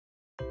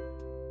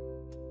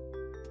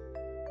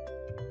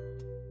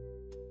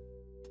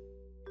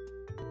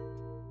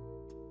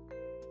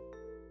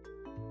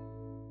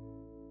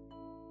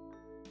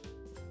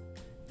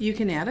You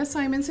can add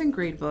assignments in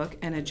Gradebook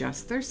and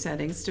adjust their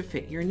settings to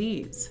fit your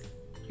needs.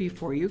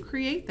 Before you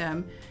create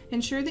them,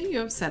 ensure that you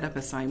have set up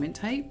assignment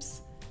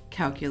types,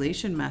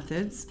 calculation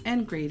methods,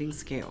 and grading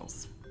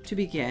scales. To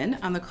begin,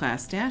 on the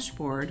class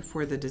dashboard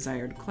for the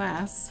desired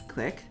class,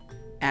 click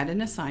Add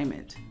an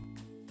Assignment.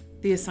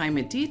 The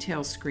Assignment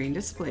Details screen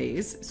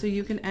displays so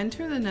you can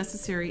enter the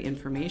necessary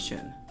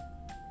information.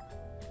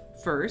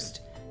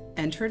 First,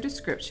 enter a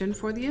description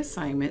for the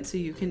assignment so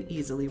you can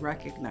easily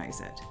recognize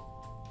it.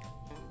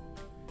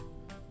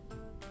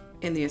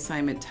 In the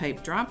Assignment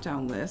Type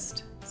drop-down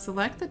list,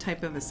 select the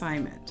type of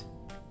assignment.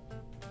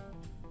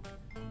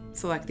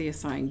 Select the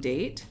assigned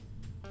date,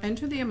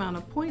 enter the amount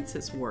of points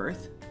it's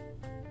worth,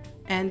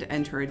 and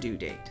enter a due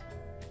date.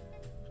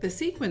 The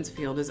sequence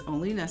field is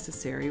only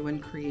necessary when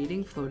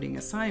creating floating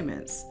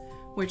assignments,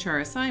 which are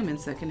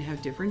assignments that can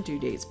have different due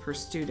dates per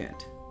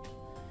student.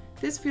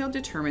 This field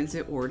determines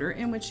the order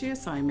in which the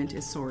assignment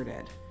is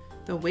sorted.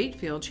 The weight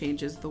field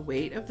changes the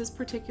weight of this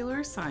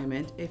particular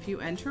assignment if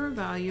you enter a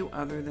value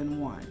other than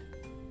 1.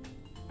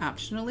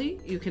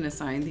 Optionally, you can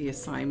assign the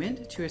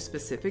assignment to a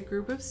specific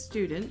group of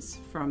students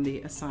from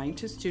the Assign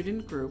to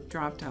Student Group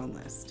drop-down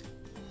list.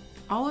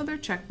 All other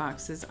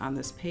checkboxes on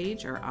this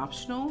page are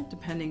optional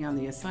depending on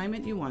the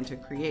assignment you want to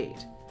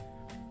create.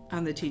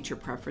 On the Teacher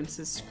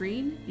Preferences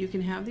screen, you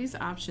can have these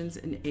options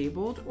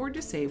enabled or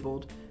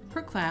disabled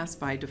per class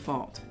by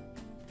default.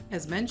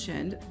 As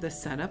mentioned, the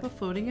Set Up a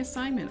Floating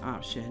Assignment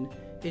option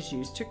is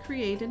used to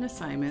create an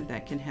assignment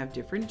that can have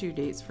different due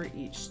dates for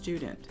each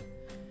student.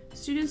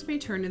 Students may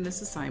turn in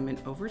this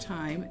assignment over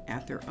time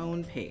at their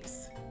own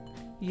pace.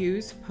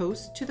 Use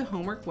Post to the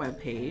Homework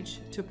webpage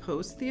to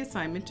post the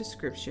assignment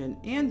description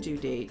and due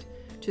date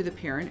to the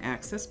Parent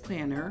Access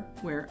Planner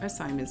where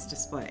assignments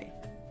display.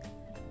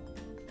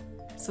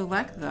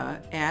 Select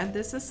the Add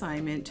this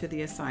assignment to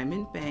the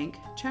Assignment Bank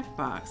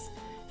checkbox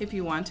if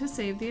you want to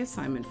save the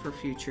assignment for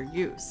future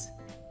use.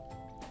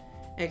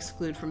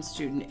 Exclude from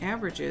Student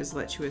Averages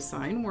lets you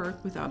assign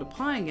work without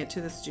applying it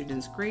to the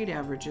student's grade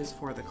averages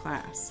for the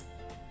class.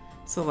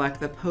 Select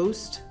the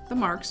Post the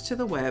Marks to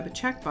the Web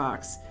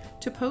checkbox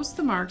to post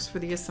the marks for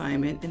the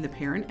assignment in the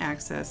Parent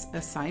Access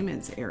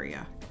Assignments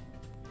area.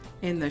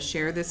 In the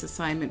Share this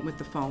assignment with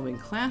the following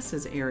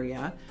classes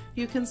area,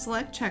 you can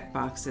select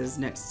checkboxes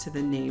next to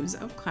the names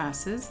of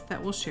classes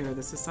that will share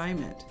this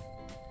assignment.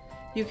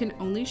 You can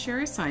only share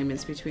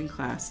assignments between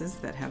classes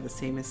that have the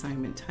same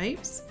assignment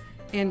types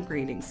and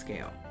grading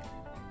scale.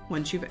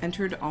 Once you've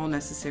entered all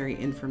necessary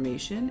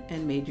information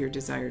and made your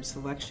desired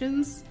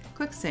selections,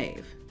 click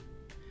Save.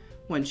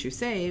 Once you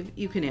save,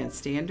 you can add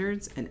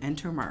standards and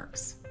enter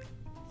marks.